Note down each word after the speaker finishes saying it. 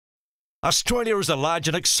Australia is a large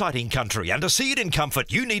and exciting country, and to see it in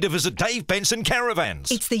comfort, you need to visit Dave Benson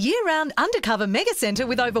Caravans. It's the year-round undercover mega centre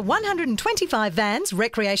with over 125 vans,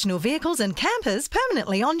 recreational vehicles and campers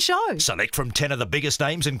permanently on show. Select from 10 of the biggest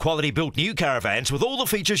names in quality-built new caravans with all the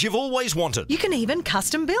features you've always wanted. You can even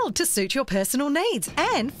custom build to suit your personal needs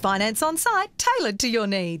and finance on site tailored to your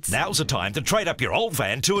needs. Now's the time to trade up your old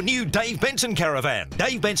van to a new Dave Benson Caravan.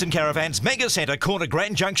 Dave Benson Caravans Mega Centre, corner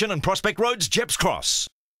Grand Junction and Prospect Roads, Jeps Cross.